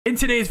In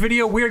today's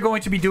video, we are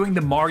going to be doing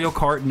the Mario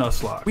Kart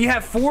Nuzlocke. We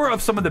have 4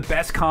 of some of the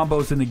best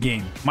combos in the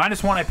game.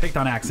 -1 I picked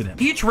on accident.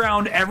 Each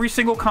round, every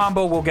single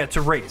combo will get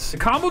to race. The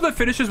combo that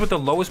finishes with the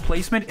lowest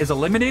placement is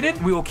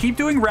eliminated. We will keep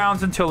doing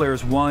rounds until there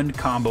is 1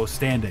 combo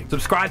standing.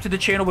 Subscribe to the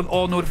channel with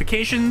all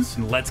notifications,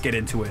 and let's get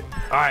into it.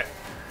 All right,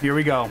 here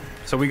we go.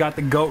 So we got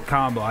the GOAT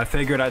combo. I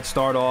figured I'd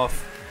start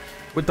off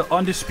with the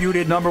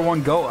undisputed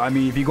 #1 GOAT. I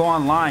mean, if you go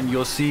online,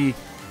 you'll see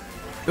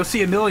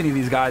a million of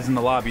these guys in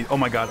the lobby. Oh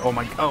my god. Oh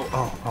my.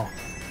 Oh.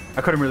 I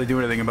couldn't really do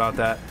anything about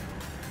that.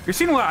 You're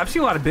seeing a lot. I've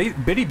seen a lot of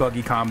bitty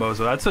buggy combos.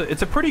 So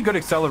it's a pretty good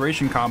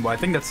acceleration combo. I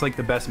think that's like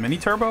the best mini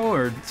turbo,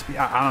 or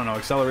I don't know,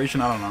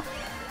 acceleration. I don't know.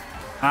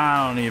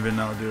 I don't even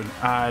know, dude.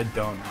 I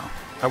don't know.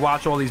 I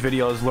watch all these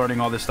videos, learning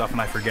all this stuff, and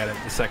I forget it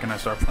the second I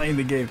start playing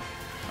the game.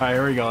 All right,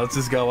 here we go. Let's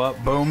just go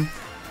up. Boom.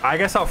 I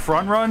guess I'll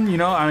front run. You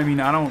know, I mean,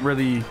 I don't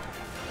really.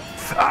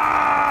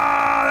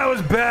 Ah, that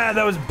was bad.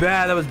 That was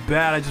bad. That was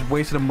bad. I just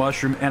wasted a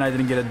mushroom and I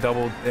didn't get a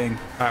double thing.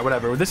 All right,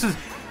 whatever.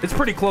 It's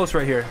pretty close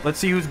right here. Let's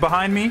see who's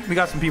behind me. We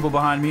got some people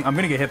behind me. I'm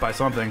gonna get hit by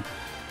something,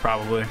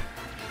 probably.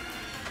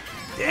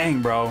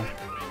 Dang, bro.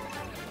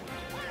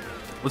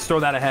 Let's throw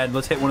that ahead.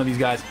 Let's hit one of these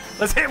guys.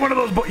 Let's hit one of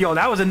those. Yo,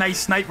 that was a nice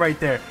snipe right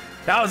there.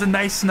 That was a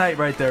nice snipe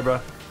right there,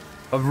 bro.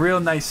 A real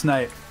nice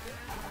snipe.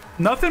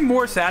 Nothing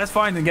more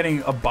satisfying than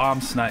getting a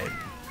bomb snipe.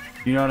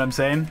 You know what I'm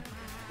saying?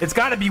 It's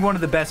got to be one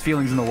of the best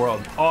feelings in the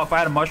world. Oh, if I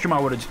had a mushroom, I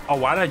would have. Oh,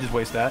 why did I just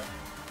waste that?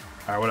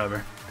 All right,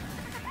 whatever.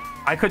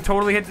 I could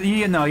totally hit.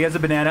 No, he has a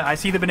banana. I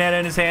see the banana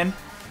in his hand.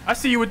 I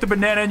see you with the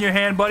banana in your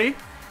hand, buddy.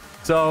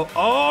 So,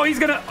 oh, he's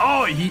gonna.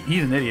 Oh,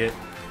 he's an idiot.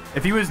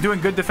 If he was doing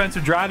good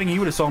defensive driving, he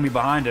would have saw me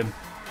behind him.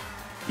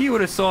 He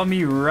would have saw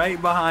me right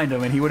behind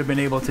him, and he would have been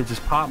able to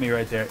just pop me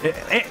right there.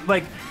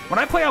 Like when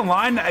I play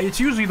online,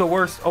 it's usually the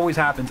worst. Always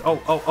happens.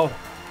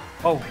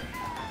 Oh.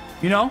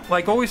 You know,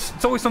 like always,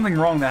 it's always something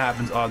wrong that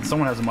happens. Oh,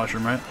 someone has a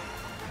mushroom, right?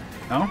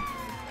 No?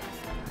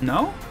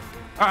 No?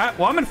 All right,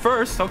 well, I'm in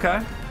first. Okay.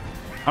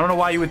 I don't know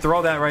why you would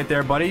throw that right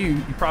there, buddy.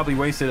 You probably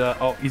wasted a...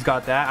 Oh, he's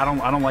got that. I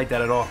don't like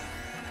that at all.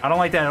 I don't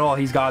like that at all.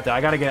 He's got that.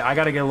 I gotta get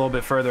a little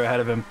bit further ahead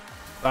of him.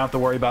 I don't have to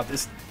worry about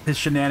his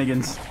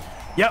shenanigans.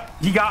 Yep,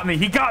 he got me.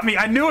 He got me.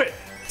 I knew it.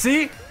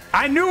 See?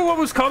 I knew what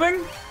was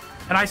coming,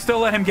 and I still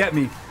let him get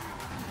me.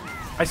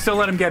 I still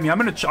let him get me. I'm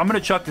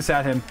gonna chuck this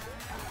at him.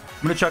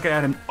 I'm gonna chuck it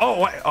at him.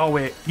 Oh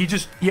wait.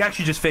 He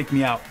actually just faked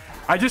me out.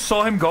 I just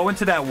saw him go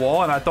into that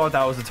wall, and I thought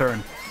that was the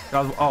turn.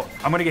 Oh,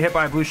 I'm gonna get hit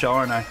by a blue shell,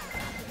 aren't I?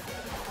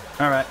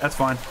 All right, that's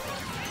fine.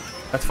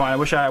 That's fine. I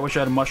wish I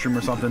had a mushroom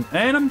or something.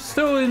 And I'm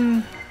still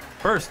in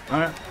first. All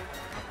right.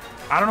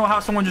 I don't know how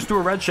someone just threw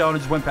a red shell and it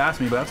just went past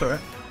me, but that's all right.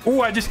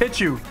 Oh, I just hit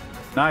you.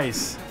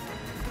 Nice.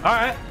 All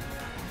right.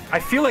 I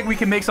feel like we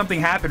can make something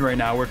happen right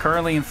now. We're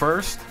currently in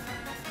first.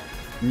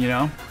 You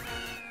know.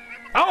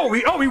 Oh,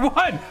 we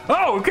won.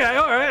 Oh, okay.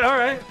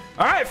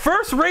 All right.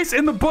 First race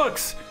in the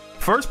books.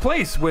 First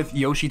place with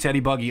Yoshi Teddy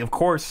Buggy. Of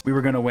course, we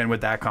were gonna win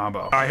with that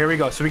combo. All right, here we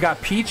go. So we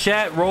got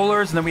Peachette,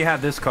 rollers, and then we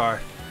have this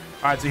car.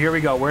 All right, so here we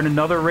go. We're in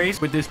another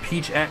race with this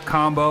Peachette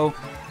combo.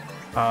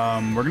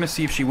 We're gonna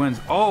see if she wins.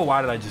 Oh,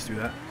 why did I just do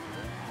that?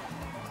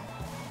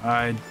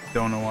 I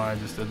don't know why I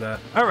just did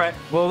that. All right,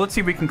 well, let's see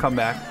if we can come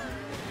back.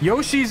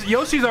 Yoshi's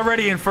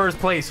already in first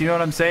place. You know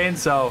what I'm saying?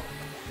 So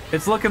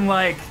it's looking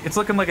like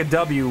a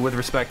W with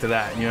respect to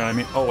that. You know what I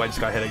mean? Oh, I just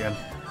got hit again.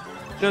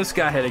 Just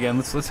got hit again.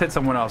 Let's hit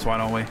someone else. Why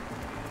don't we?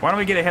 Why don't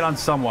we get a hit on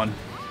someone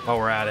while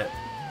we're at it?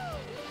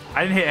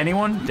 I didn't hit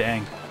anyone?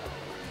 Dang.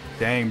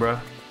 Dang, bro.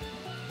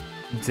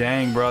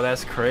 Dang, bro.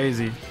 That's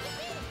crazy.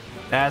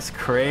 That's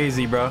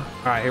crazy, bro. All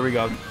right, here we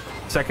go.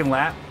 Second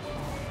lap.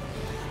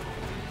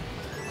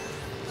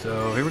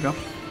 So here we go.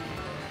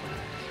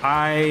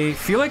 I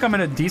feel like I'm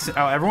in a decent...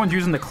 Oh, everyone's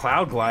using the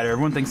cloud glider.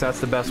 Everyone thinks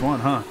that's the best one,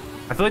 huh?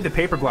 I feel like the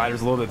paper glider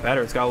is a little bit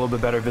better. It's got a little bit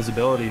better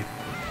visibility.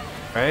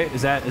 Right?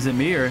 Is it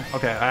me or...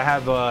 Okay, I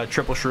have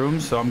triple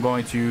shrooms, so I'm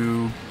going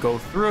to go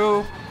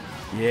through.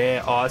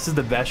 Yeah. Oh, this is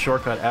the best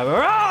shortcut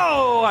ever.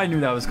 Oh, I knew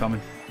that was coming.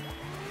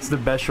 This is the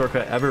best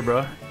shortcut ever,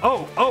 bro.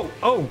 Oh.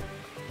 All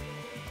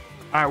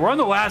right, we're on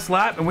the last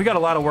lap, and we got a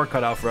lot of work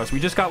cut out for us. We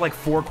just got like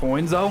 4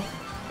 coins, though.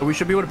 But we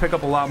should be able to pick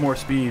up a lot more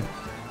speed.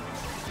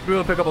 We'll be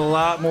able to pick up a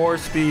lot more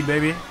speed,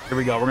 baby. Here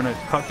we go. We're going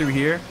to cut through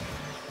here.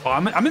 Oh,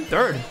 I'm in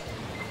third.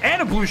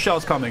 And a blue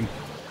shell's coming.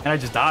 And I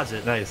just dodged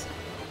it. Nice.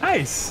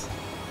 Nice.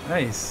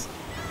 Nice.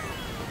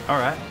 All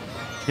right.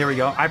 Here we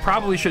go. I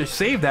probably should have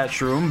saved that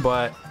shroom,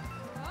 but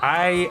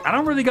I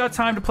don't really got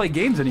time to play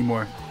games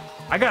anymore.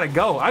 I gotta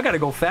go. I gotta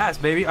go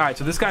fast, baby. All right,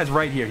 so this guy's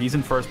right here. He's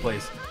in first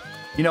place.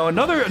 You know,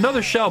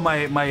 another shell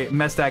might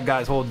mess that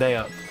guy's whole day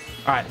up.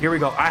 All right, here we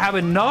go. I have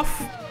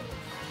enough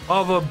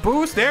of a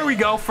boost. There we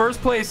go. First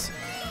place.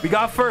 We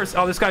got first.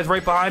 Oh, this guy's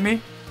right behind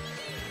me.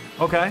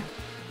 Okay.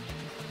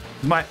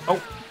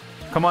 Oh,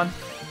 come on.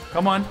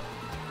 Come on.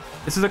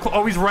 This is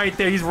oh, he's right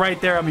there. He's right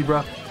there on me,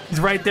 bro. He's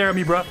right there on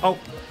me, bro. Oh,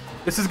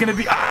 this is gonna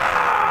be...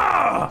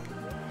 Ah!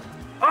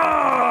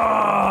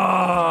 Ah!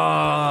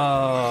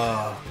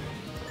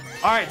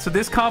 All right, so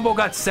this combo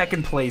got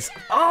second place.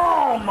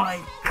 Oh my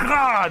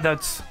god,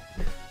 that's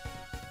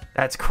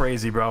That's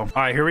crazy, bro. All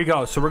right, here we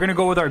go. So we're going to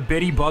go with our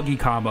Biddy Buggy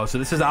combo. So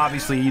this is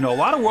obviously, you know, a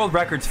lot of world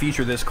records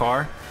feature this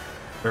car.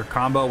 Or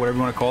combo, whatever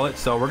you want to call it.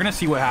 So we're going to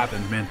see what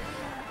happens, man.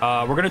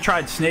 We're going to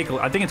try snake.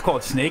 I think it's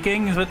called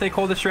snaking is what they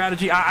call the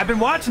strategy. I've been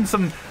watching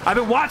some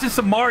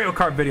Mario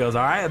Kart videos,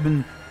 all right? I've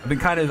been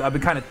kind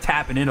of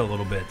tapping in a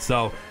little bit.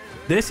 So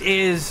this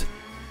is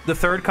the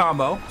third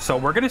combo. So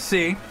we're going to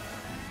see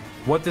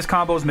what this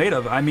combo is made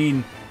of. I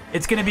mean,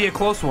 it's going to be a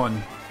close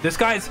one. This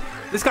guy's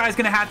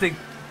going to have to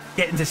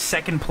get into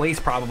second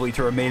place probably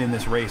to remain in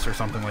this race or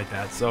something like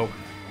that. So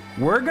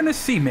we're gonna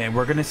see, man.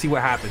 We're gonna see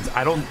what happens.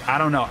 I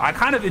don't know. I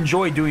kind of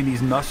enjoy doing these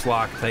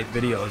Nuzlocke type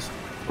videos.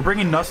 We're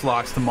bringing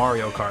Nuzlocks to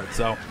Mario Kart.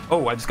 So,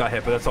 oh, I just got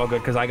hit, but that's all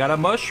good because I got a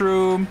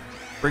mushroom.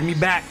 Bring me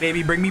back,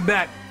 baby. Bring me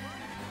back.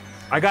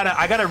 I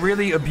gotta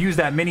really abuse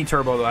that mini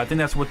turbo though. I think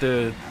that's what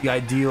the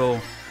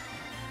ideal.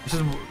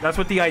 That's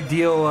what the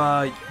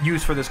ideal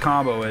use for this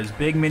combo is.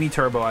 Big mini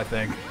turbo, I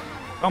think.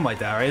 Something like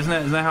that, right?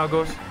 Isn't that how it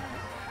goes?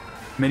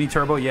 Mini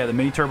turbo, yeah, the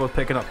mini turbo is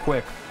picking up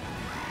quick.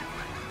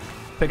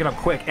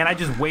 And I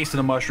just wasted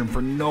a mushroom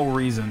for no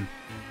reason.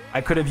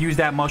 I could have used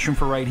that mushroom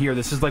for right here.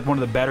 This is like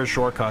one of the better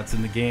shortcuts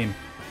in the game.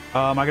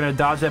 Am I gonna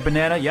dodge that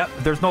banana? Yep.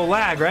 There's no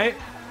lag, right?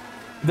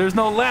 There's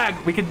no lag.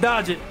 We can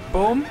dodge it.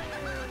 Boom.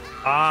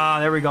 Ah,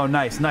 there we go.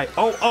 Nice. Oh.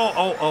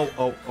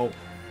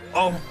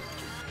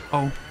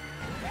 All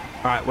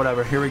right,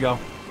 whatever. Here we go.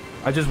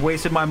 I just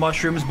wasted my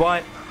mushrooms,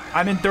 but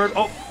I'm in third.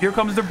 Oh, here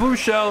comes the blue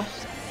shell.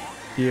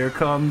 Here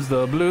comes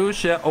the blue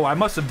shell. Oh, I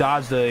must have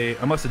dodged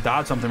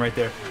something right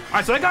there. All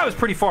right, so that guy was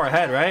pretty far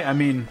ahead, right? I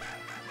mean,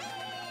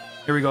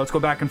 here we go. Let's go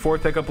back and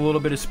forth, pick up a little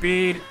bit of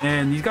speed,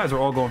 and these guys are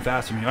all going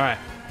faster than me. All right,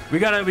 we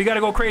gotta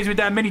go crazy with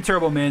that mini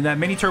turbo, man. That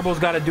mini turbo's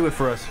got to do it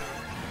for us.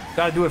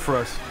 Got to do it for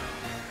us.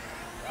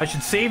 I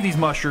should save these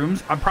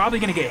mushrooms. I'm probably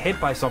gonna get hit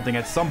by something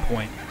at some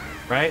point,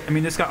 right? I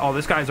mean, this guy. Oh,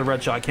 this guy's a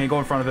red shot. Can't go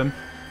in front of him.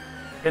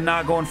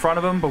 Cannot go in front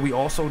of him, but we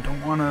also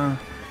don't want to.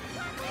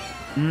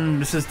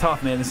 This is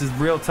tough, man. This is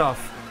real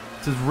tough.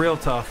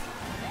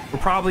 We're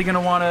probably going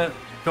to want to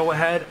go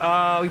ahead.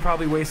 We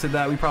probably wasted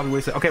that.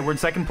 Okay, we're in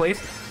second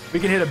place. We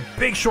can hit a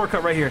big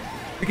shortcut right here.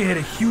 We can hit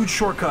a huge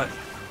shortcut.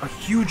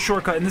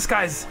 And this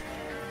guy's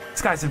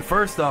in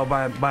first, though,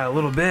 by a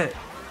little bit.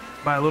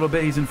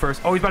 He's in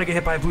first. Oh, he's about to get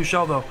hit by a blue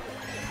shell, though.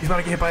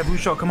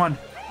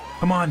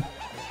 Come on.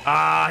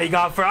 Ah, he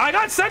got first. I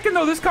got second,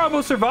 though. This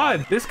combo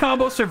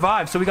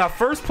survived. So we got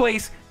first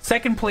place,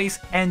 second place,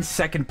 and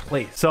second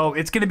place. So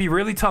it's going to be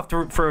really tough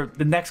for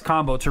the next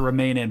combo to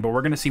remain in, but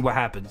we're going to see what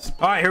happens.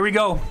 All right, here we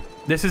go.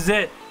 This is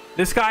it.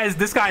 This guy is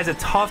a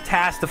tough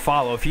task to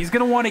follow. If he's going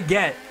to want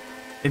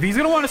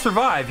to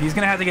survive, he's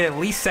going to have to get at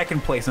least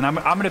second place. And I'm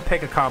going to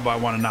pick a combo I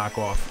want to knock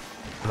off.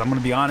 Because I'm going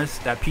to be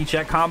honest, that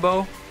P-check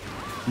combo,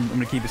 I'm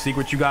going to keep a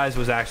secret with you guys,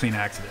 was actually an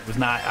accident.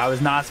 I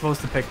was not supposed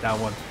to pick that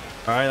one.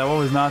 All right, that one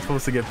was not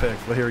supposed to get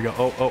picked. But here we go.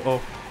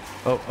 Oh.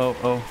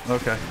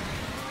 Okay.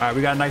 All right,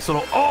 we got a nice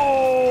little...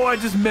 Oh, I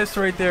just missed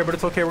right there, but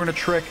it's okay. We're going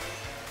to trick.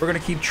 We're going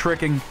to keep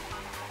tricking.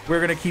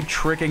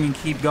 And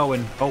keep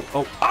going.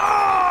 Oh.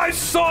 Ah, I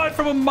saw it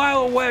from a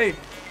mile away.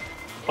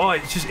 Oh,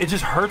 it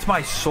just hurts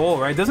my soul,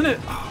 right? Doesn't it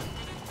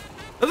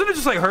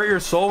just like hurt your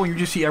soul when you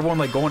just see everyone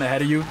like going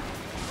ahead of you?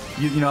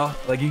 You know,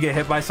 like you get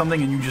hit by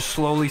something and you just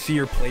slowly see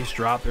your place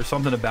drop. There's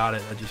something about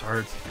it that just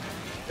hurts.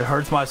 It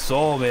hurts my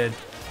soul, man.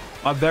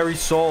 My very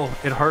soul.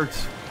 It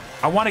hurts.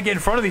 I want to get in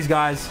front of these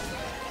guys,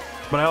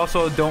 but I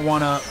also don't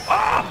want to.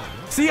 Ah!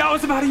 See, I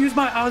was about to use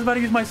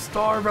my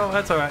star, bro.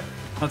 That's all right.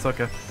 That's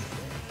okay.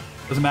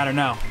 Doesn't matter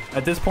now.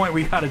 At this point,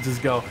 we gotta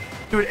just go,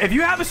 dude. If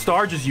you have a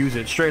star, just use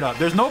it straight up.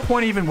 There's no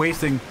point even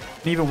waiting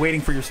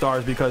for your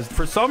stars, because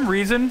for some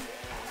reason,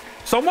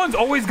 someone's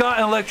always got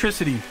an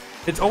electricity.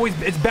 It's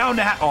bound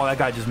to happen. Oh, that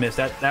guy just missed.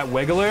 That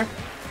wiggler,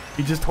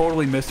 he just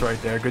totally missed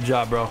right there. Good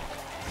job, bro.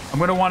 I'm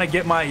gonna want to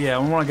get I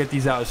want to get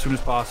these out as soon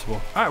as possible.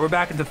 All right, we're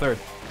back into third.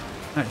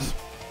 Nice.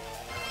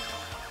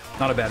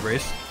 Not a bad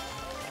race.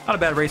 Not a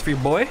bad race for your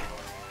boy.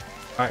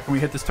 All right, can we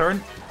hit this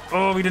turn?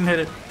 Oh, we didn't hit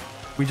it.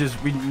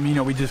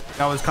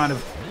 That was kind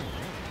of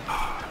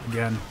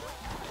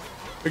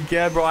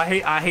again, bro.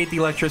 I hate the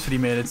electricity,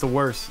 man. It's the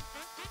worst.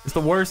 It's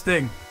the worst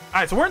thing.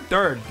 All right, so we're in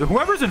third.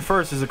 Whoever's in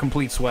first is a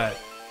complete sweat.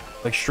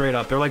 Like straight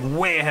up, they're like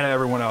way ahead of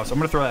everyone else. I'm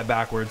gonna throw that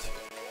backwards.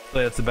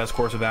 That's the best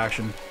course of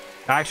action.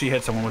 I actually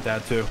hit someone with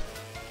that too.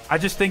 I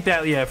just think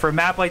that, yeah, for a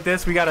map like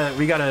this, we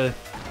gotta.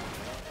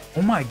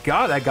 Oh my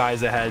god, that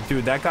guy's ahead,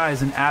 dude. That guy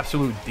is an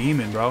absolute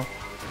demon, bro.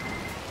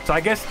 So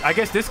I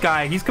guess this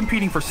guy, he's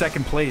competing for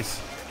second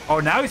place. Oh,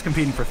 now he's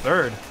competing for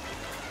third.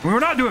 I mean, we're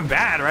not doing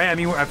bad, right? I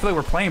mean, I feel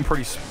like we're playing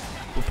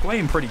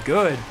pretty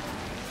good,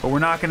 but we're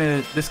not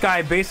gonna. This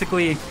guy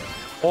basically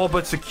all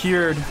but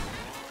secured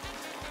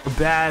a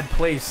bad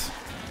place.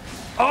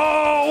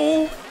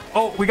 Oh,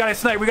 we gotta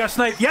snipe.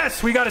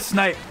 Yes, we gotta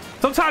snipe.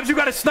 Sometimes you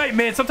gotta snipe,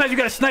 man.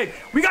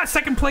 We got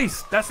second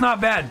place. That's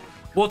not bad.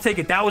 We'll take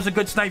it. That was a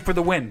good snipe for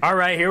the win. All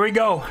right, here we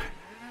go.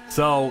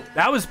 So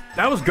that was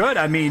good.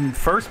 I mean,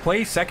 first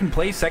place, second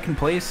place. I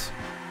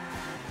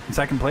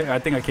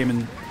think I came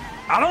in.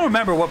 I don't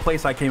remember what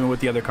place I came in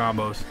with the other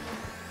combos.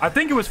 I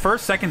think it was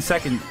first, second,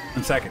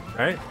 and second,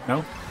 right?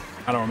 No?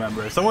 I don't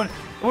remember. Someone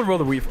roll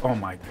the weave. Oh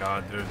my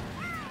god, dude.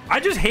 I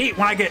just hate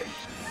when I get...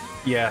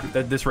 Yeah,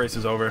 this race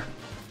is over.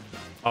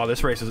 Oh,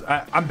 this race is...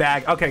 I'm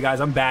bag... Okay, guys,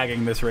 I'm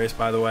bagging this race,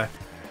 by the way.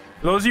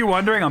 For those of you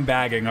wondering, I'm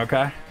bagging,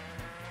 okay?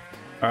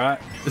 All right.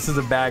 This is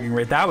a bagging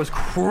race. That was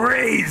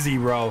crazy,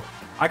 bro.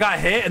 I got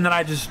hit, and then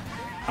I just...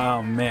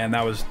 Oh, man,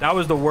 that was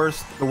the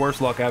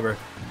worst luck ever.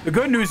 The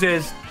good news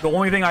is, the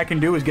only thing I can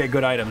do is get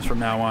good items from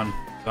now on.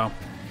 So,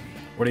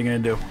 what are you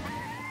going to do?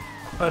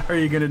 What are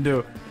you going to do?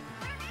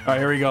 All right,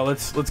 here we go.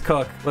 Let's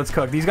cook. Let's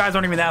cook. These guys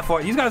aren't even that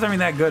far. These guys aren't even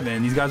that good,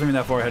 man. These guys aren't even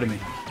that far ahead of me.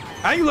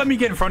 How do you let me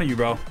get in front of you,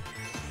 bro?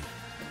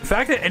 The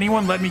fact that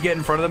anyone let me get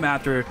in front of them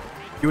after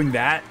doing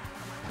that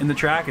in the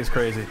track is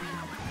crazy.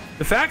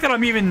 The fact that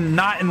I'm even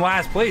not in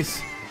last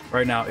place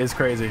right now is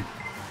crazy.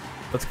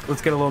 Let's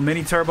get a little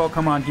mini turbo.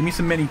 Come on, give me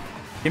some mini.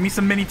 Give me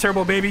some mini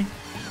turbo, baby.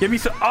 Give me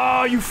some.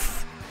 Oh, you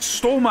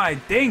stole my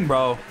thing,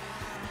 bro.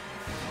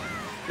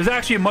 It's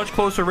actually a much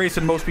closer race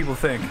than most people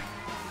think.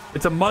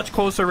 It's a much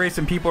closer race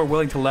than people are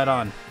willing to let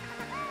on.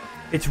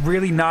 It's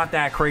really not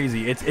that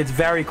crazy. It's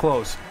very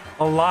close.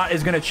 A lot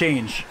is going to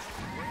change.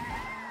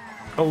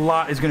 A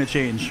lot is going to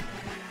change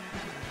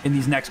in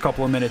these next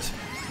couple of minutes.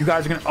 You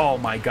guys are going to... Oh,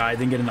 my God. I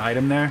didn't get an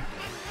item there.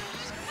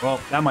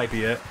 Well, that might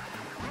be it.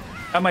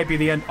 That might be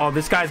the end. Oh,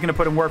 this guy's going to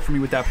put in work for me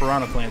with that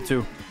piranha plant,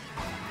 too.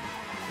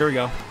 Here we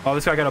go. Oh,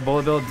 this guy got a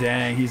bullet bill.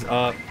 Dang, he's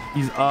up.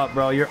 He's up,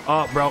 bro. You're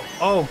up, bro.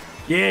 Oh,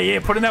 yeah.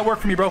 Put in that work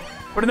for me, bro.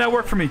 Put in that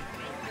work for me.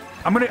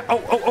 I'm going to... Oh.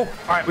 All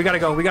right, we got to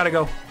go. We got to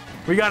go.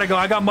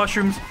 I got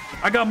mushrooms.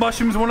 What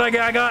did I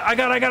get? I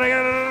got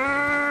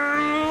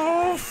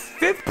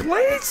 5th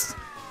place?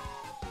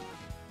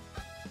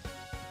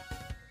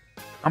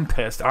 I'm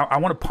pissed. I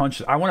want to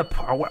punch. All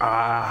right.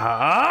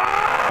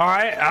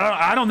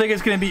 I don't think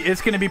it's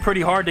gonna be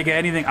pretty hard to get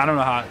anything. I don't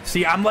know how.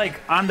 See, I'm like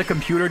on the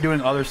computer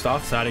doing other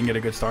stuff, so I didn't get a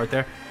good start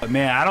there. But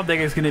man, I don't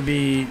think it's gonna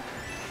be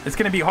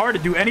hard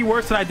to do any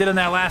worse than I did in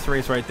that last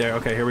race right there.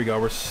 Okay, here we go.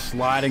 We're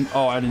sliding.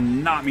 Oh, I did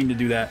not mean to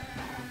do that.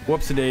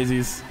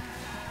 Whoops-a-daisies.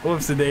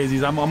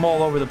 Whoops-a-daisies. I'm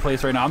all over the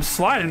place right now. I'm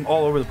sliding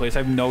all over the place. I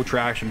have no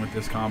traction with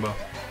this combo.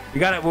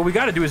 What we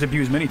gotta do is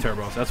abuse mini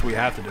turbos. That's what we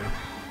have to do.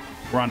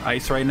 We're on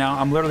ice right now.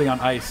 I'm literally on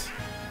ice.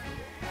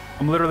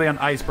 I'm literally on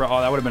ice, bro.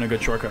 Oh, that would have been a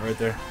good shortcut right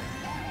there.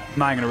 I'm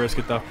not gonna risk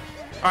it, though. All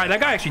right, that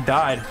guy actually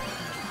died.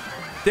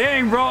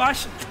 Dang, bro.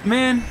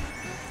 Man,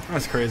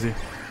 that's crazy.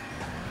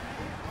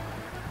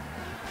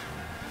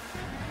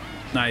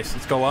 Nice.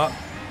 Let's go up.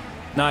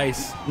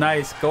 Nice.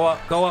 Go up.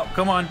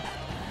 Come on.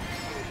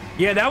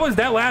 Yeah,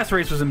 that last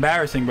race was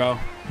embarrassing, bro.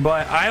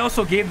 But I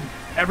also gave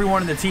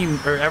everyone in the team,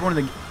 or everyone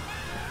in the...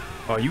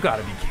 Oh, you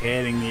gotta be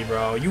kidding me,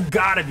 bro. You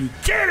gotta be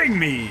kidding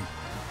me.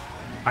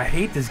 I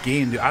hate this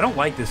game, dude. I don't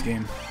like this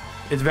game.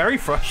 It's very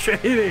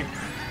frustrating.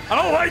 I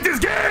don't like this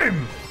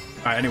game.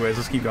 All right, anyways,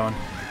 let's keep going.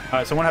 All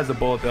right, someone has the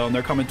bullet bill, and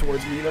they're coming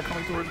towards me. Get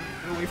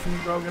away from me,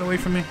 bro. Get away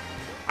from me.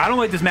 I don't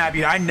like this map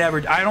either.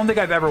 I don't think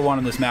I've ever won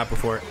on this map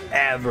before.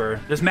 Ever.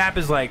 This map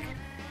is like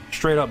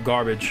straight up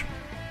garbage.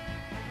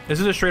 This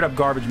is a straight up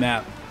garbage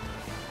map.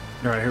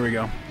 All right, here we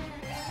go.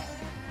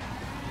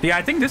 Yeah,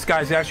 I think this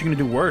guy's actually going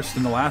to do worse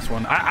than the last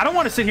one. I don't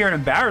want to sit here and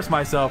embarrass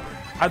myself.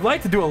 I'd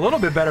like to do a little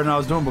bit better than I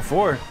was doing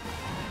before.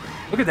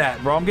 Look at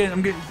that, bro. I'm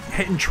getting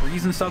hitting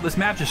trees and stuff. This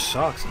map just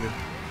sucks, dude.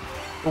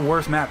 The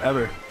worst map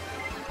ever.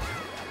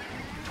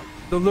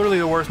 Literally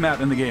the worst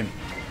map in the game.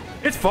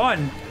 It's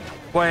fun,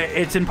 but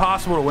it's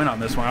impossible to win on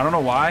this one. I don't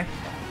know why.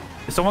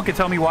 If someone could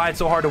tell me why it's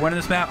so hard to win in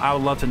this map, I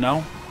would love to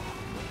know.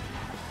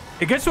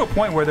 It gets to a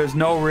point where there's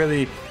no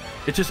really...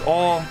 It's just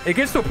all... It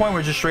gets to a point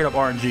where just straight up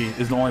RNG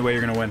is the only way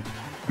you're going to win.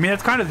 I mean,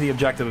 that's kind of the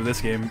objective of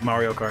this game,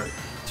 Mario Kart.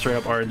 Straight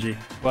up RNG.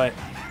 But, all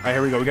right,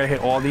 here we go. We got to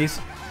hit all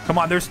these. Come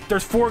on, there's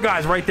 4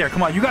 guys right there.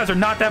 Come on, you guys are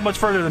not that much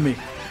further than me.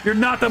 You're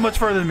not that much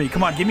further than me.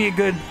 Come on, give me a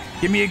good,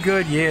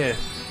 yeah.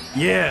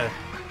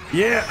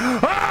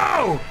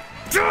 Oh!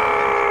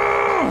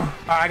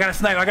 All right, I got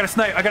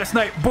to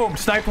snipe. Boom,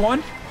 sniped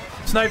one.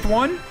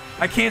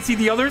 I can't see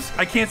the others.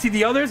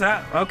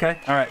 Okay,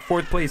 all right,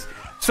 4th place.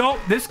 So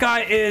this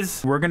guy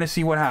is, we're going to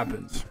see what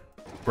happens.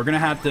 We're gonna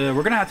have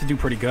to do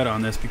pretty good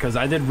on this because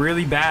I did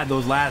really bad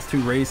those last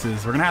 2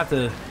 races. We're gonna have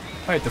to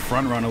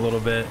front run a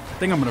little bit. I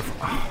think I'm gonna.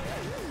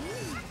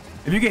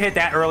 If you get hit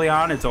that early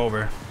on, it's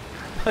over.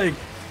 Like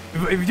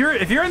if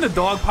you're in the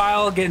dog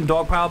pile, getting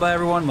dog piled by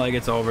everyone, like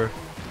it's over.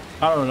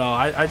 I don't know.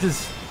 I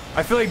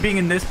feel like being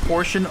in this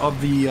portion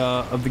of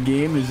the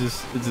game is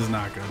just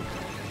not good.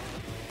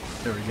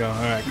 There we go.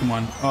 All right, come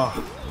on.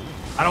 Oh,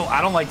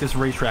 I don't like this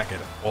racetrack at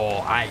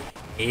all. I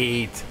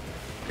hate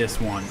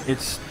this one.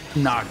 It's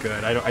not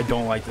good. I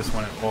don't like this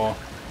one at all.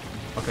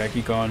 Okay,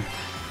 keep going.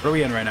 What are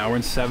we in right now? We're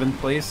in 7th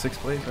place, 6th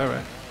place. All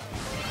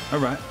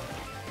right.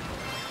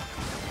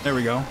 There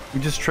we go. We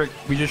just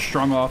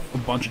strung off a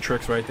bunch of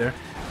tricks right there.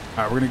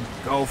 All right, we're gonna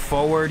go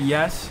forward.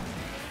 Yes.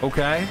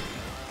 Okay.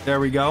 There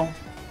we go.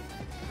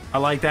 I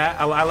like that.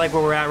 I like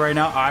where we're at right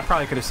now. I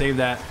probably could have saved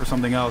that for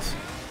something else.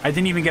 I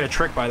didn't even get a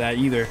trick by that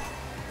either.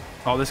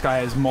 Oh, this guy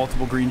has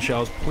multiple green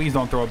shells. Please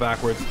don't throw it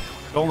backwards.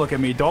 Don't look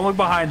at me. Don't look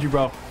behind you,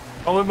 bro.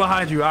 Don't look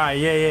behind you. All right,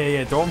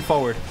 yeah. Throw him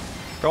forward.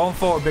 Throw him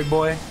forward, big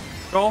boy.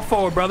 Throw him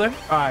forward, brother.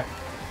 All right.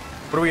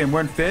 What are we in?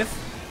 We're in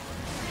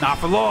 5th? Not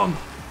for long.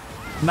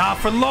 Not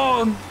for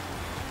long.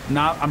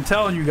 I'm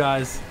telling you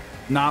guys.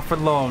 Not for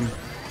long.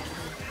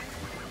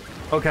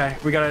 Okay,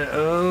 we gotta...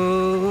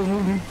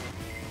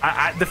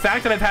 the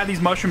fact that I've had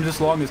these mushrooms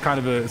this long is kind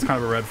of a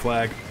red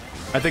flag.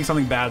 I think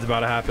something bad's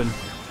about to happen.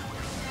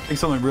 I think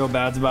something real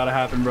bad's about to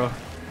happen, bro.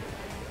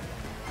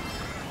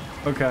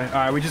 Okay, all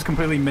right, we just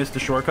completely missed the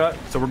shortcut,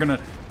 so we're gonna...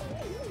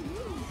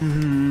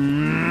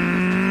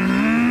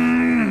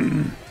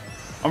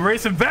 I'm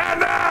racing bad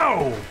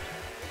now!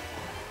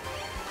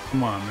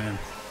 Come on, man.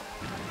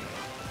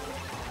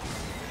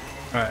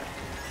 All right,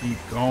 keep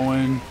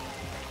going.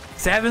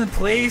 7th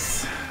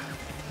place.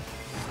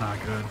 Not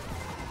good.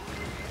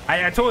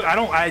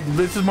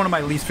 This is one of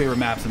my least favorite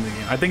maps in the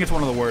game. I think it's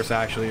one of the worst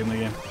actually in the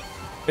game.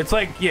 It's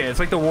like, yeah, it's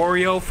like the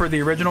Wario for the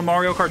original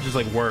Mario Kart, just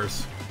like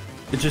worse.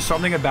 It's just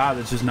something about it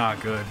that's just not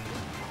good.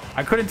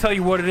 I couldn't tell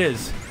you what it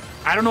is.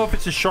 I don't know if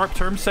it's a sharp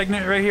turn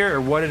segment right here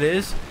or what it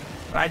is,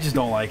 but I just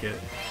don't like it.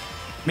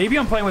 Maybe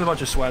I'm playing with a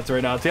bunch of sweats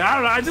right now. See, I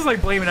don't know. I just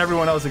like blaming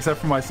everyone else except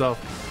for myself.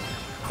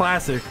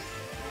 Classic.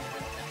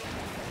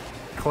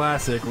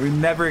 Classic. We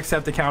never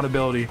accept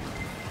accountability.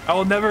 I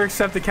will never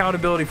accept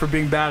accountability for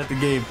being bad at the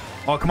game.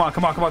 Oh, come on.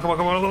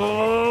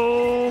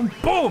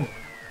 Boom!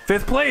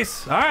 5th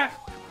place. All right.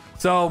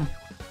 So,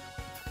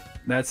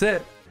 that's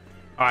it.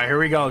 All right, here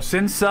we go.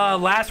 Since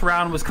last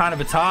round was kind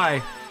of a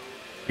tie,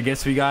 I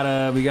guess we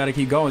gotta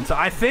keep going. So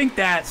I think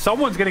that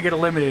someone's gonna get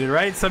eliminated,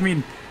 right? So I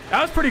mean,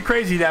 that was pretty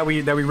crazy that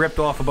we ripped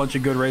off a bunch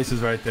of good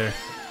races right there.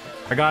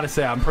 I gotta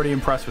say, I'm pretty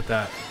impressed with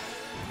that.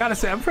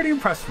 I'm pretty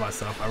impressed with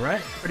myself. All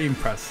right, pretty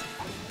impressed.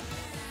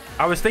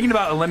 I was thinking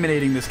about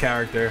eliminating this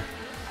character.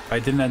 I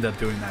didn't end up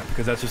doing that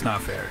because that's just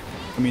not fair.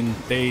 I mean,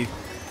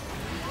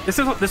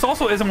 this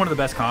also isn't one of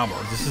the best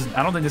combos.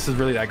 I don't think this is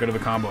really that good of a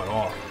combo at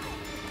all.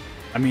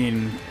 I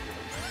mean,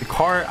 the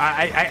car.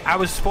 I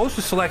was supposed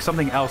to select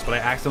something else, but I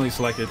accidentally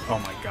selected. Oh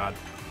my god.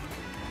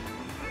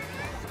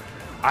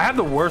 I have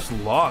the worst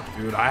luck,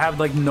 dude. I have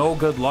like no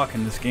good luck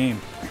in this game.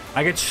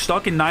 I get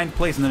stuck in 9th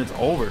place and then it's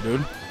over,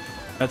 dude.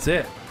 That's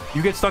it.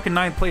 You get stuck in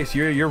 9th place,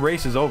 your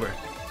race is over.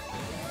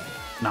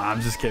 Nah,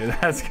 I'm just kidding.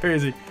 That's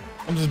crazy.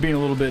 I'm just being a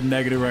little bit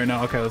negative right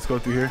now. Okay, let's go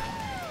through here.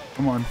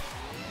 Come on.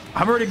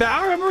 I'm already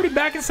back. I'm already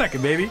back in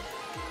 2nd, baby.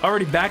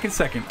 Already back in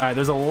 2nd. All right,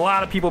 there's a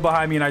lot of people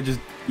behind me, and I just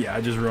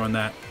ruined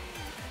that.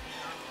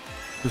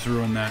 Just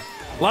ruined that.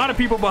 A lot of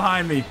people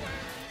behind me.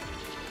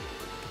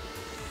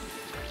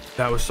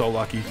 That was so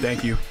lucky.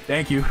 Thank you.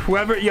 Thank you.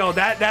 Whoever, yo,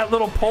 that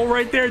little pole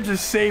right there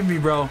just saved me,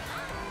 bro.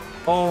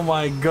 Oh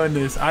my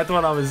goodness. I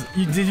thought I was...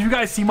 Did you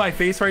guys see my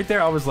face right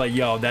there? I was like,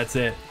 yo, that's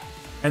it.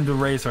 End the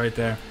race right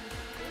there.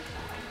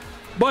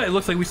 But it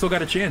looks like we still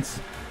got a chance.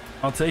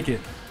 I'll take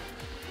it.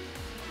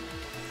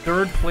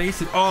 3rd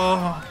place.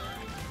 Oh.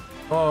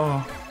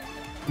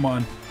 Come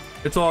on.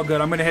 It's all good.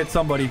 I'm going to hit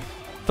somebody.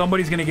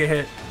 Somebody's going to get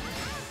hit.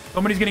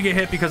 Somebody's going to get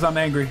hit because I'm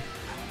angry.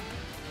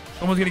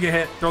 Someone's going to get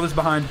hit. Throw this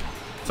behind.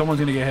 Someone's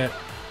going to get hit.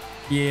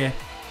 Yeah.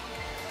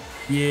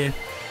 Yeah.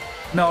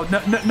 No. And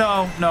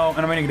I'm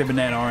going to get a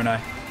banana, aren't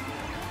I?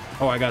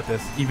 Oh, I got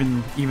this.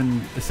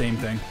 Even the same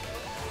thing.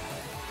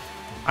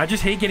 I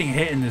just hate getting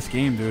hit in this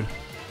game, dude.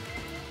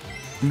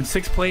 I'm in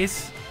 6th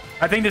place.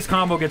 I think this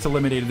combo gets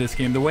eliminated this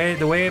game. The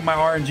way my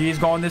RNG is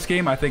going this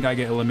game, I think I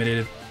get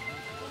eliminated.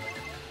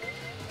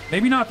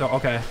 Maybe not though.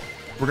 Okay,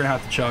 we're gonna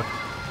have to chuck.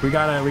 We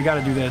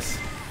gotta do this.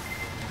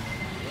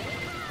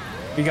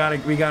 We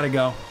gotta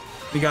go.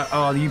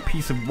 Oh, you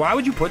piece of... Why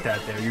would you put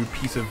that there? You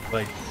piece of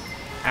like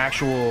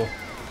actual...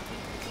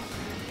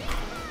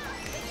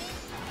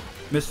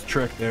 Missed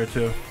trick there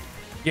too.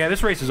 Yeah,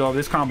 this race is over.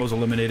 This combo's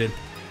eliminated.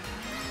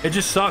 It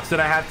just sucks that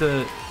I have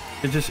to...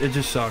 It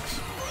just sucks.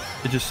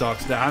 It just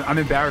sucks. I'm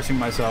embarrassing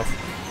myself.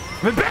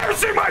 I'm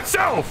embarrassing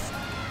myself!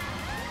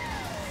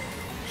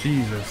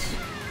 Jesus.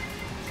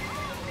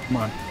 Come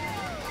on.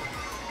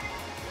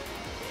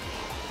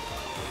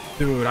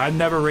 Dude, I've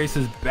never raced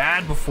as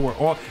bad before.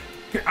 Oh,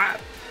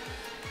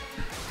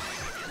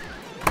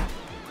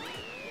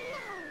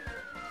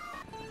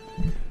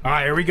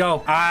 Alright, here we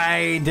go.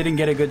 I didn't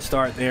get a good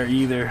start there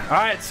either.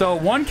 Alright, so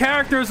one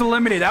character is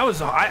eliminated. That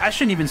was... I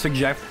shouldn't even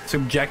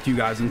subject you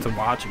guys into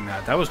watching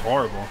that. That was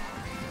horrible.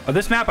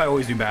 This map I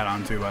always do bad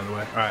on too, by the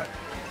way. Alright.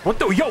 What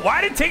the... Yo,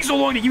 why did it take so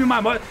long to give me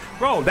my...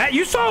 Bro,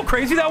 you saw how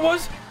crazy that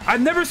was?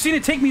 I've never seen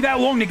it take me that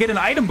long to get an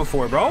item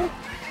before, bro.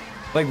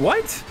 Like,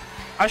 what?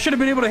 I should have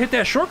been able to hit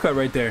that shortcut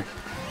right there.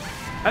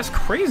 That's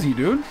crazy,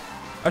 dude.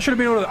 I should have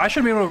been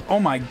able to... Oh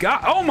my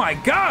god. Oh my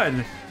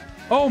god.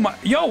 Oh my...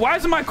 Yo, why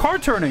isn't my car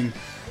turning?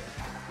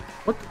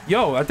 What?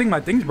 Yo, I think my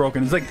thing's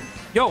broken. It's like...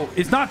 Yo,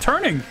 it's not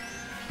turning.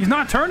 He's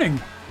not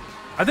turning.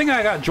 I think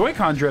I got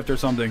Joy-Con drift or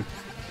something.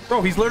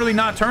 Bro, he's literally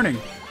not turning.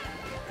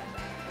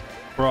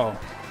 Bro.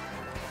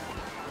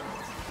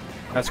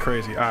 That's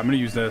crazy. I'm gonna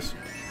use this.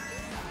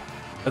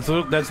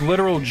 That's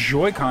literal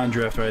Joy-Con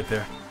drift right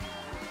there.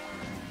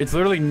 It's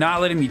literally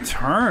not letting me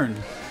turn.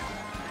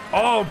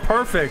 Oh,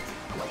 perfect.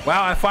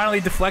 Wow, I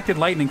finally deflected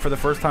lightning for the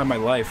first time in my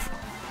life.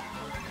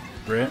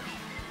 Great.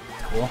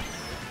 Cool.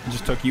 I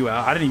just took you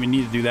out. I didn't even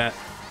need to do that.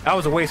 That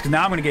was a waste because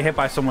now I'm going to get hit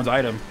by someone's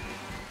item.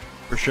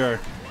 For sure.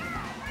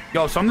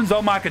 Yo, something's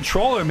on my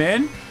controller,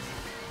 man.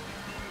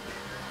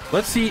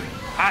 Let's see.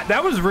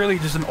 That was really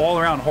just an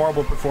all-around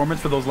horrible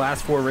performance for those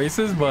last 4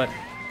 races, but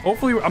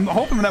hopefully, I'm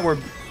hoping that we're...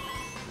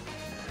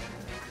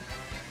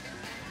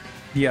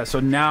 Yeah, so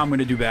now I'm going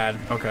to do bad.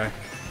 Okay.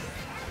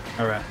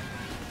 All right.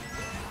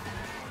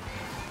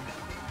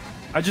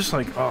 I just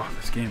like, oh,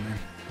 this game, man.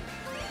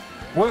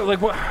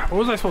 What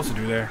was I supposed to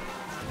do there?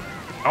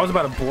 I was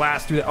about to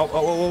blast through that.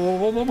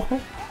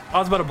 Oh. I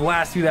was about to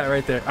blast through that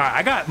right there. All right,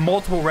 I got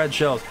multiple red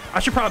shells. I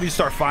should probably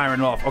start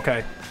firing off.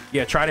 Okay.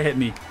 Yeah, try to hit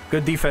me.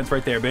 Good defense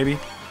right there, baby.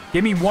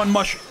 Give me one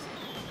mush.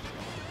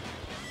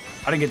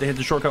 I didn't get to hit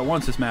the shortcut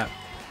once this map.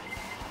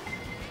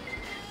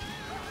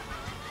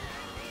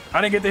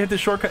 I didn't get to hit the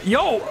shortcut.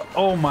 Yo!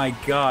 Oh my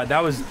god,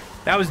 that was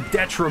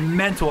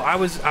detrimental. I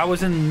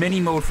was in mini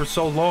mode for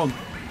so long.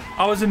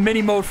 I was in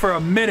mini mode for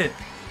a minute.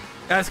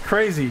 That's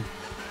crazy.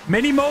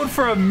 Mini mode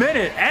for a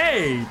minute.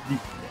 Hey!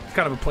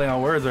 Kind of a play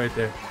on words right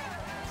there.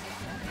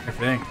 I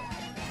think.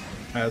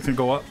 Alright, let's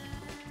go up.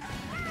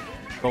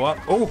 Go up.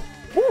 Oh!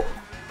 Woo!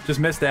 Just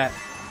missed that.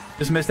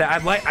 Just missed that.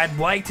 I'd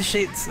like to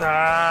shade.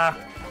 I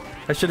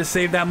should have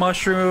saved that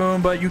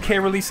mushroom, but you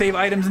can't really save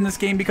items in this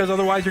game because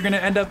otherwise you're gonna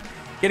end up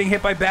getting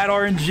hit by bad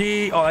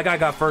RNG. Oh, that guy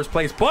got first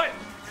place, but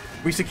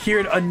we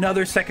secured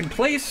another second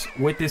place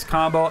with this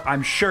combo.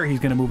 I'm sure he's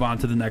gonna move on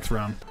to the next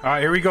round. All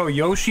right, here we go.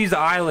 Yoshi's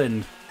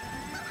Island.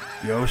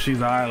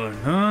 Yoshi's Island.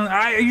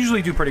 I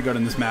usually do pretty good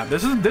in this map.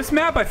 This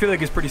map I feel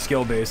like is pretty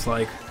skill based.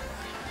 Like,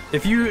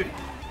 if you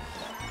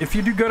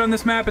do good on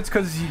this map, it's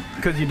because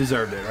you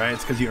deserved it, right?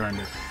 It's because you earned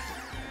it.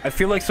 I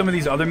feel like some of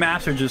these other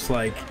maps are just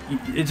like,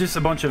 it's just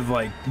a bunch of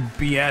like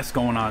BS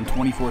going on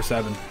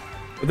 24/7.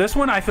 But this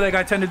one, I feel like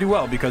I tend to do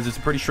well because it's a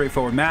pretty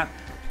straightforward map,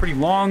 pretty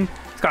long.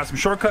 It's got some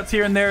shortcuts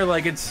here and there.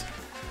 Like, it's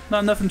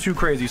nothing too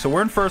crazy. So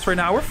we're in first right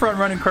now. We're front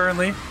running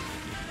currently.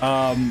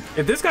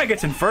 If this guy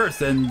gets in first,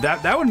 then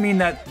that would mean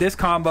that this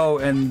combo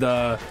and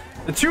the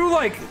two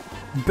like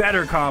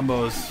better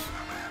combos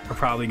are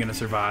probably gonna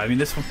survive. I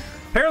mean,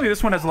 apparently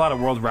this one has a lot of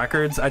world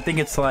records. I think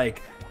it's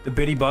like the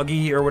Bitty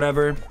Buggy or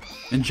whatever.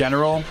 In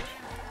general,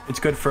 it's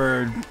good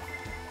for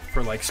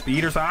like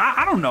speed or something.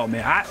 I don't know,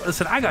 man.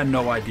 Listen, I got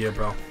no idea,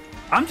 bro.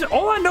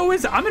 All I know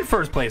is I'm in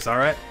first place. All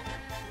right,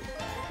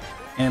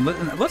 and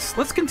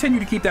let's continue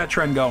to keep that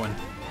trend going.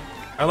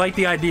 I like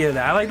the idea of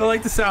that. I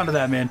like the sound of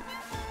that, man.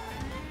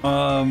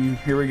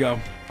 Here we go.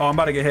 Oh, I'm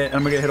about to get hit. I'm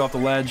gonna get hit off the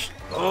ledge.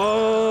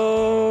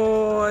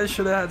 Oh, I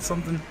should have had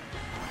something.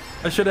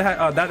 I should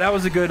have had. That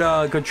was a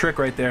good trick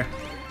right there.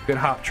 Good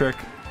hop trick.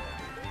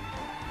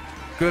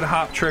 Good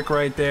hop trick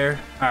right there.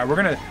 All right, we're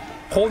gonna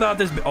hold out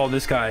this. Oh,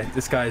 this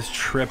guy's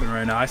tripping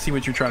right now. I see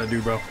what you're trying to do,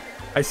 bro.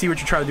 I see what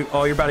you're trying to do.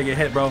 Oh, you're about to get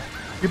hit, bro.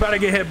 You're about to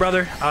get hit,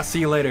 brother. I'll see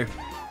you later.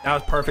 That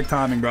was perfect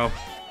timing, bro.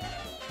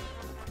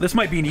 This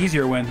might be an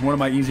easier win. One of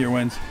my easier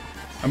wins.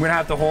 I'm gonna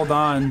have to hold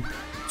on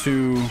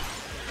to.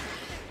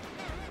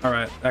 All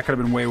right, that could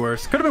have been way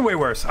worse. Could have been way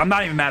worse. I'm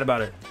not even mad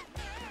about it.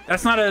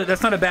 That's not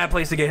a bad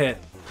place to get hit.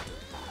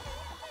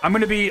 I'm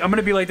gonna be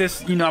like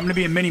this. You know, I'm gonna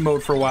be in mini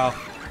mode for a while,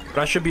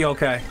 but I should be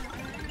okay.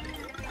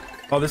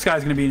 Oh, this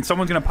guy's gonna be.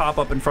 Someone's gonna pop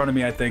up in front of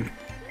me, I think.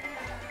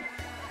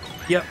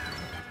 Yep.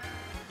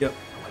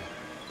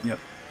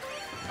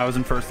 I was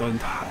in first though.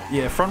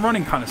 Yeah, front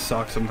running kind of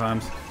sucks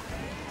sometimes.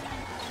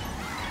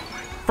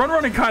 Front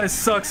running kind of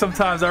sucks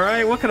sometimes. All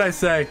right, what can I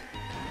say?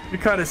 It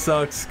kind of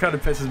sucks. Kind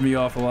of pisses me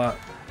off a lot.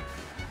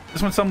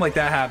 Just when something like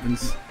that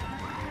happens.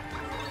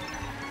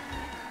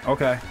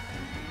 Okay.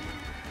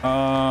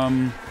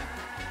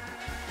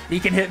 He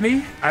can hit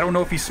me. I don't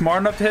know if he's smart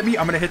enough to hit me.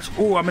 I'm gonna hit.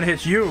 Ooh, I'm gonna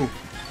hit you.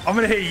 I'm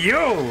gonna hit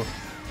you.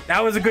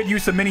 That was a good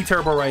use of mini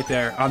turbo right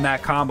there on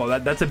that combo.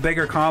 That's a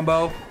bigger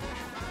combo.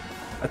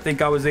 I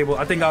think I was able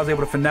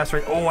to finesse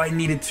right. Oh, I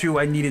needed two.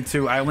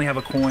 I only have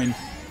a coin.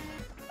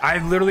 I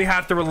literally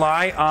have to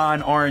rely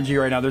on RNG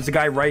right now. There's a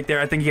guy right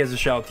there. I think he has a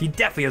shell. He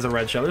definitely has a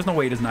red shell. There's no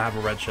way he does not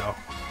have a red shell.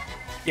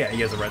 Yeah,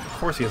 he has a red. Of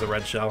course he has a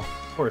red shell.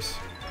 Of course.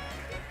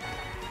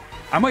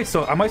 I might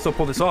still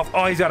pull this off.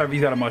 Oh, he's got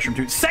a mushroom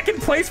too.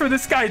 Second place for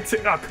this guy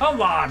too. Oh,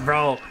 come on,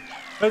 bro.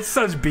 That's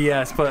such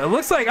BS. But it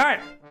looks like, all right,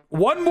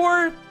 one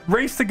more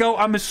race to go.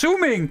 I'm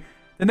assuming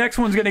the next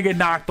one's gonna get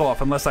knocked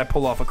off unless I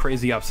pull off a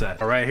crazy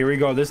upset. All right, here we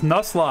go. This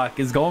Nuzlocke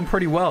is going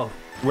pretty well.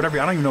 Whatever,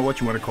 I don't even know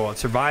what you want to call it.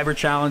 Survivor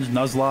Challenge,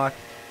 Nuzlocke.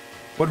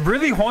 What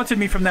really haunted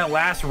me from that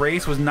last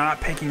race was not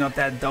picking up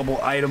that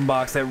double item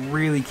box. That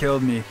really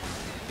killed me.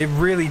 It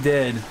really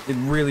did. It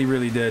really,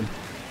 really did.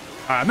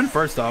 All right, I'm in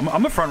first though.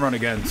 I'm a front run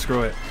again.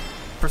 Screw it.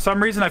 For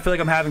some reason, I feel like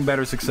I'm having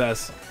better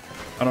success.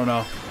 I don't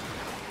know.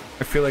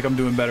 I feel like I'm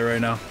doing better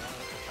right now.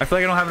 I feel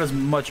like I don't have as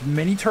much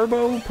mini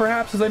turbo,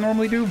 perhaps, as I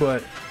normally do,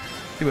 but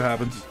see what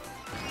happens.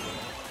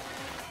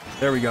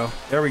 There we go.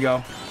 There we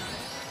go.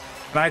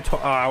 And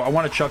I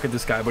want to chuck at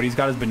this guy, but he's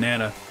got his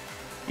banana.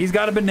 He's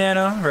got a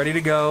banana ready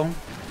to go.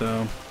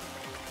 So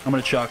I'm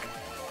going to chuck.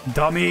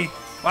 Dummy.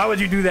 Why would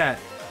you do that?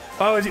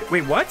 Why would you?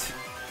 Wait, what?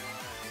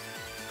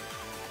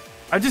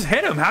 I just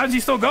hit him. How is he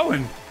still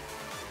going?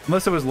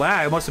 Unless it was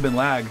lag. It must have been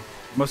lag.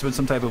 It must have been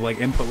some type of like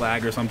input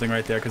lag or something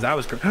right there, because that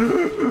was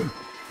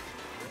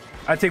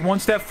I take 1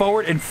 step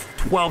forward and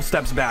 12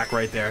 steps back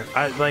right there.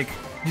 I like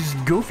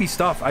just goofy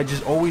stuff. I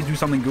just always do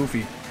something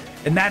goofy,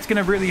 and that's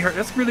gonna really hurt.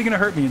 That's really gonna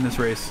hurt me in this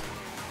race.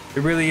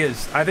 It really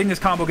is. I think this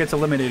combo gets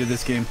eliminated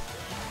this game.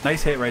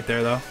 Nice hit right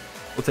there, though.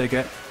 We'll take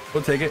it.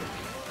 We'll take it.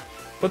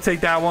 We'll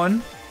take that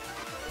one.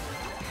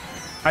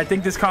 I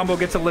think this combo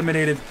gets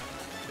eliminated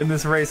in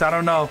this race. I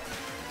don't know.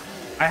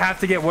 I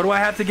have to get... What do I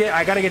have to get?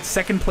 I got to get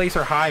 2nd place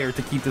or higher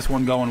to keep this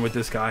one going with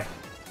this guy.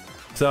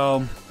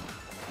 So...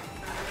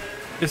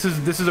 This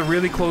is a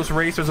really close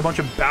race. There's a bunch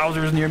of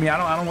Bowsers near me.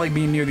 I don't like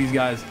being near these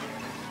guys.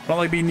 I don't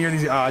like being near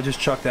these... I just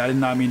chucked that. I did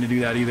not mean to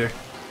do that either.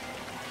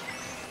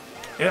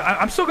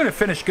 I'm still going to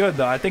finish good,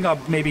 though. I think I'll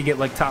maybe get,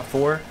 like, top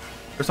 4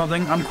 or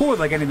something. I'm cool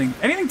with, like, anything.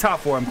 Anything top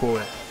 4, I'm cool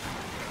with.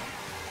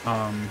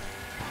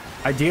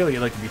 Ideally,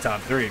 I'd like to be top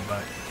 3,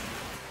 but...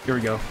 Here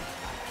we go.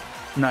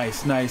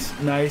 Nice, nice,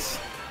 nice.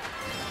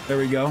 There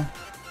we go.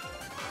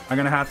 I'm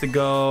going to have to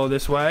go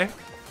this way.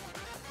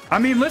 I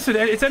mean, listen,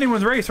 it's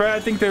anyone's race, right? I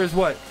think there's,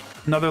 what,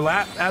 another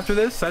lap after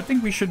this? I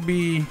think we should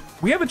be...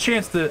 We have a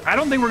chance to... I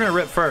don't think we're going to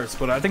rip first,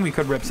 but I think we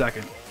could rip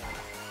second.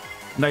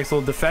 Nice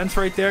little defense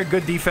right there.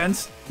 Good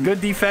defense.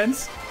 Good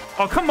defense.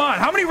 Oh, come on.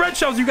 How many red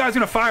shells are you guys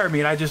going to fire me?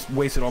 And I just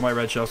wasted all my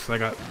red shells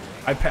because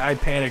I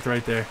panicked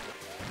right there.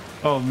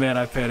 Oh, man,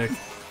 I panicked.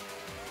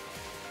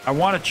 I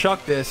want to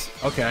chuck this.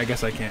 Okay, I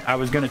guess I can't. I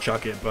was going to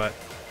chuck it, but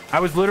I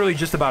was literally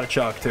just about to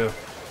chuck, too.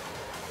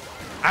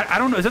 I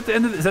don't know. Is that the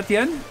end? Is that the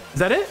end? Is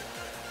that it?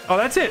 Oh,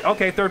 that's it.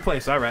 Okay, 3rd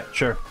place. All right,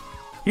 sure.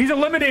 He's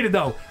eliminated,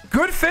 though.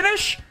 Good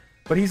finish,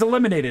 but he's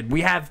eliminated.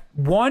 We have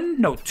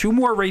 2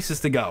 more races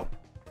to go.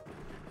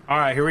 All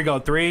right, here we go.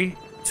 3,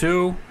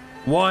 2,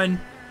 1.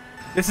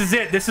 This is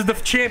it. This is the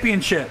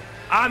championship.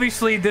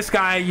 Obviously, this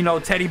guy, you know,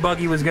 Teddy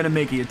Buggy was going to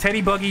make it.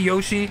 Teddy Buggy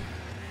Yoshi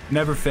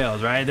never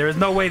fails, right? There is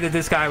no way that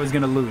this guy was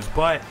going to lose.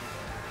 But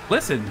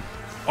listen,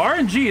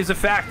 RNG is a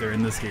factor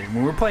in this game.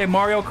 When we're playing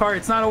Mario Kart,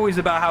 it's not always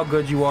about how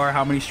good you are,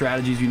 how many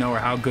strategies you know, or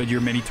how good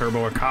your mini turbo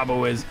or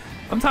combo is.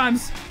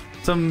 Sometimes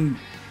some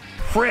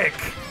prick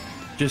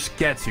just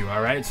gets you,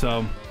 all right?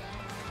 So,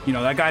 you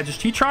know, that guy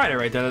just, he tried it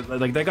right there.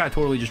 Like, that guy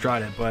totally just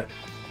tried it, but...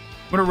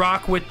 I'm going to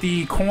rock with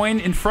the coin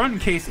in front in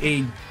case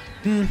a...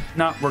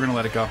 No, we're going to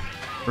let it go.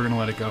 We're going to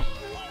let it go.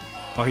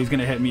 Oh, he's going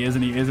to hit me,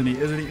 isn't he? Isn't he?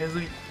 Isn't he?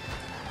 Isn't he?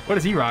 What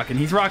is he rocking?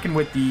 He's rocking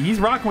with the... He's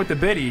rocking with the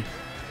biddy.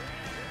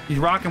 He's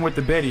rocking with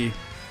the biddy.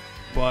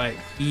 But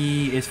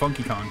he is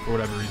Funky Kong for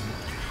whatever reason.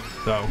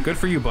 So, good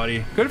for you,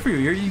 buddy. Good for you.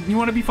 You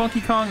want to be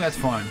Funky Kong? That's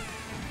fine.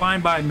 Fine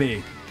by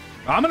me.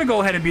 I'm going to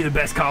go ahead and be the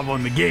best combo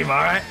in the game,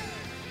 all right?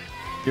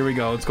 Here we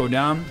go. Let's go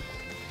down.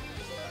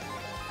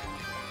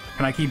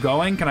 Can I keep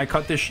going? Can I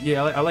cut this?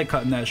 Yeah, I like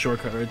cutting that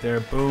shortcut right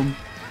there. Boom.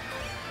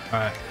 All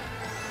right.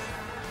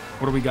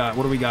 What do we got?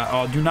 What do we got?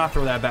 Oh, do not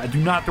throw that back. Do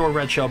not throw a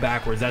red shell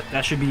backwards.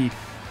 That should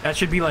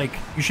be like,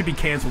 you should be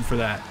canceled for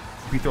that.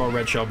 If you throw a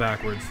red shell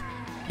backwards.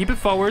 Keep it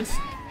forwards.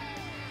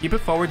 Keep it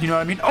forward. You know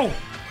what I mean? Oh,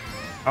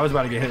 I was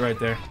about to get hit right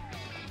there.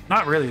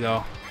 Not really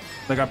though.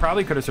 Like I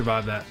probably could have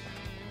survived that.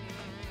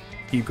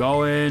 Keep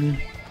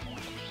going.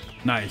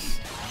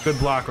 Nice. Good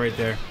block right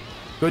there.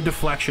 Good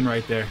deflection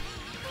right there.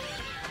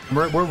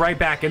 We're right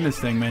back in this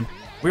thing, man.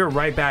 We're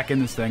right back in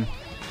this thing.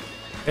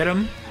 Hit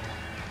him.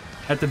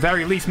 At the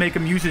very least, make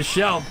him use his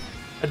shell.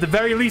 At the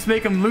very least,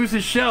 make him lose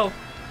his shell.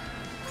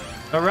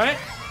 All right.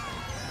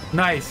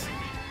 Nice.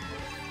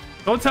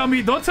 Don't tell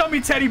me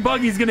Teddy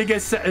Buggy's gonna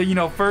get, you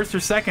know, 1st or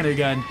 2nd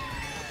again.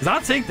 'Cause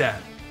I'll take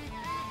that.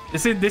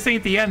 This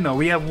ain't the end though.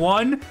 We have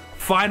 1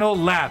 final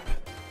lap,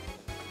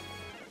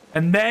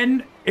 and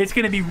then it's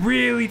gonna be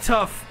really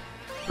tough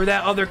for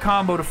that other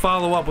combo to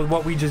follow up with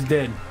what we just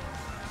did.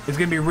 It's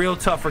gonna be real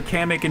tough for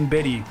Kamek and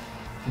Biddy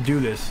to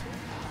do this.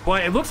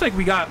 But it looks like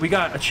we got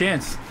a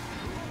chance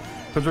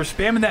because we're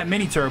spamming that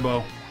mini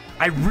turbo.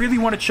 I really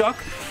want to chuck,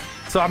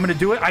 so I'm gonna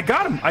do it. I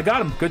got him. I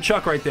got him. Good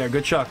chuck right there.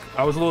 Good chuck.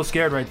 I was a little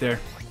scared right there.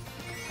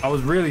 I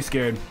was really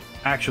scared,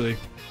 actually.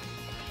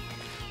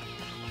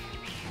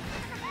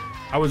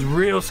 I was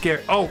real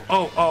scared. Oh!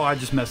 I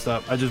just messed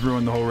up. I just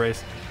ruined the whole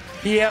race.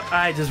 Yep,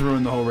 I just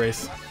ruined the whole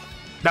race.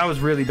 That was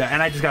really bad,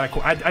 and I just got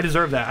I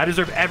deserve that. I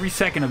deserve every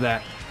second of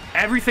that.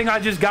 Everything I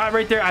just got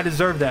right there, I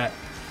deserve that.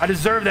 I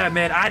deserve that,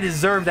 man. I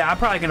deserve that. I'm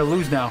probably going to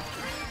lose now.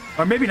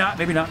 Or maybe not.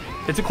 Maybe not.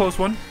 It's a close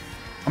one.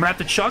 I'm going to have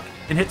to chuck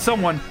and hit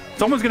someone.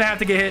 Someone's going to have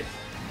to get hit.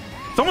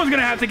 Someone's going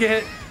to have to get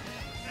hit.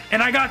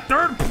 And I got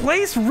 3rd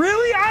place?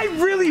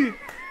 Really?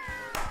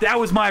 That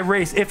was my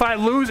race. If I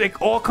lose,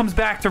 it all comes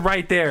back to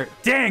right there.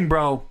 Dang,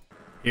 bro.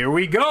 Here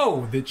we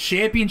go. The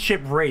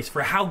championship race.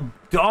 For how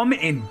dumb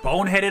and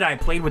boneheaded I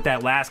played with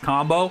that last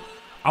combo,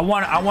 I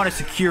want to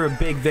secure a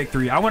big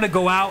victory. I want to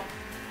go out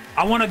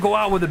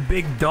with a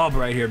big dub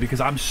right here because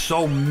I'm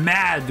so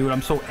mad, dude.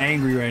 I'm so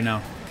angry right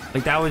now.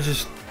 Like, that was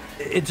just...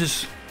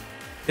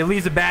 It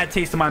leaves a bad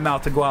taste in my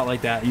mouth to go out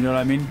like that. You know what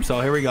I mean? So,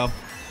 here we go.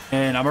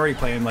 And I'm already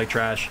playing like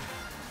trash.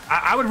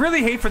 I would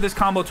really hate for this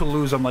combo to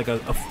lose on, like, a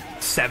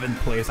 7th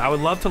place. I would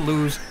love to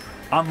lose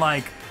on,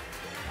 like...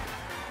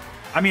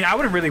 I mean, I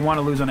wouldn't really want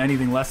to lose on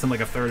anything less than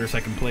like a 3rd or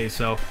 2nd place.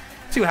 So,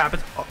 see what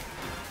happens.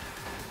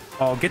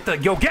 Oh, get the...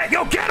 Yo,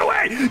 get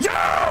away!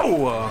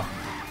 Yo!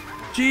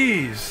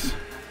 Jeez.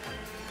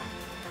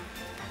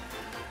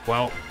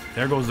 Well,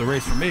 there goes the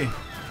race for me.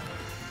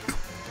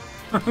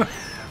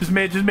 just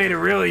made it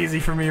real easy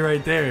for me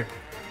right there.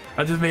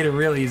 I just made it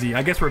real easy.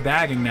 I guess we're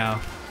bagging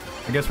now.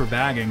 I guess we're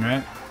bagging,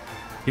 right?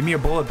 Give me a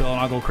bullet bill and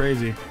I'll go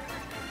crazy.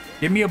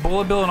 Give me a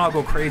bullet bill and I'll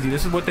go crazy.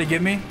 This is what they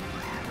give me?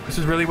 This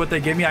is really what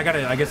they give me?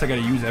 I guess I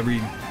gotta use every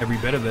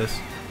bit of this.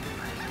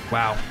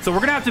 Wow. So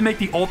we're gonna have to make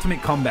the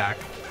ultimate comeback.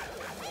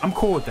 I'm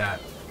cool with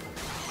that.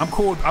 I'm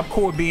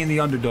cool with being the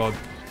underdog.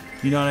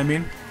 You know what I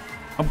mean?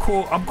 I'm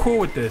cool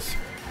with this.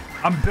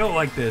 I'm built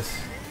like this.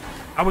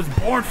 I was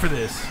born for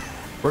this.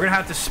 We're gonna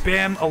have to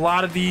spam a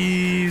lot of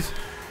these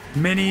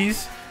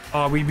minis.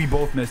 Oh, we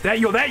both missed. That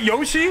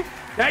Yoshi?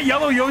 That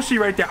yellow Yoshi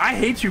right there. I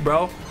hate you,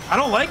 bro. I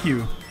don't like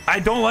you. I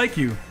don't like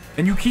you.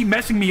 And you keep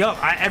messing me up.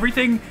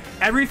 Everything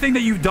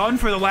that you've done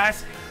for the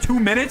last 2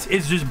 minutes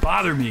is just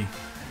bother me.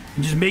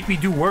 And just make me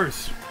do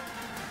worse.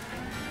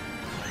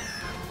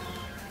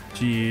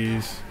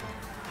 Jeez.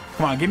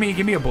 Come on, give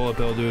me a bullet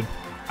bill, dude.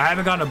 I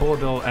haven't gotten a bullet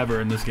bill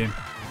ever in this game.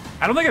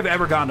 I don't think I've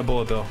ever gotten a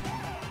bullet bill.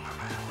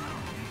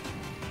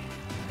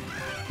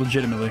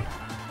 Legitimately.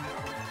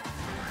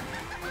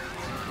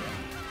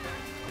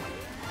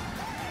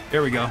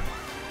 There we go.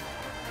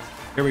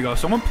 There we go.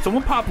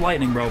 Someone pop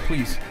lightning, bro,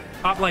 please.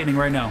 Pop lightning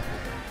right now.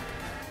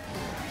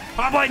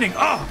 Pop lightning!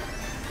 Oh!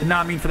 Did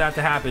not mean for that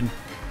to happen.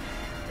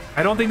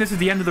 I don't think this is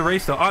the end of the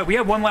race, though. All right, we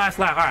have one last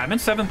lap. All right, I'm in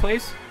 7th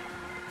place.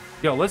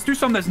 Yo, let's do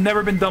something that's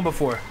never been done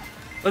before.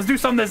 Let's do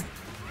something that's...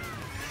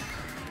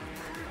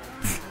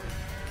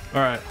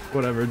 All right,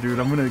 whatever, dude.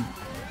 I'm gonna...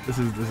 This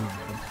is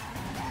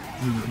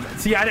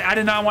See, I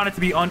did not want it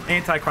to be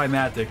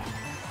anticlimactic.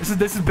 This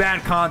is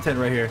bad content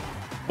right here.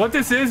 What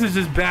this is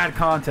just bad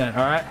content,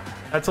 all right?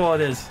 That's all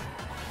it is.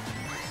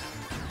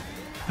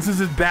 This is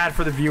just bad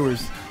for the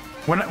viewers.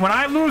 When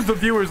I lose, the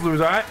viewers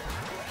lose, all right?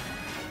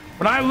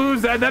 When I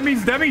lose, that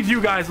means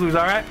you guys lose,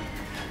 all right?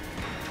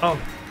 Oh,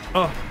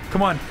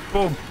 come on.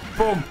 Boom,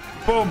 boom,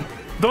 boom.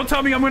 Don't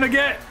tell me I'm gonna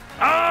get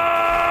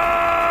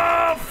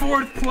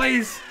 4th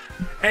place.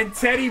 And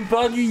Teddy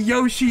Buggy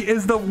Yoshi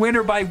is the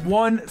winner by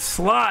 1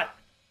 slot.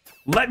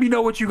 Let me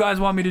know what you guys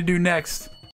want me to do next.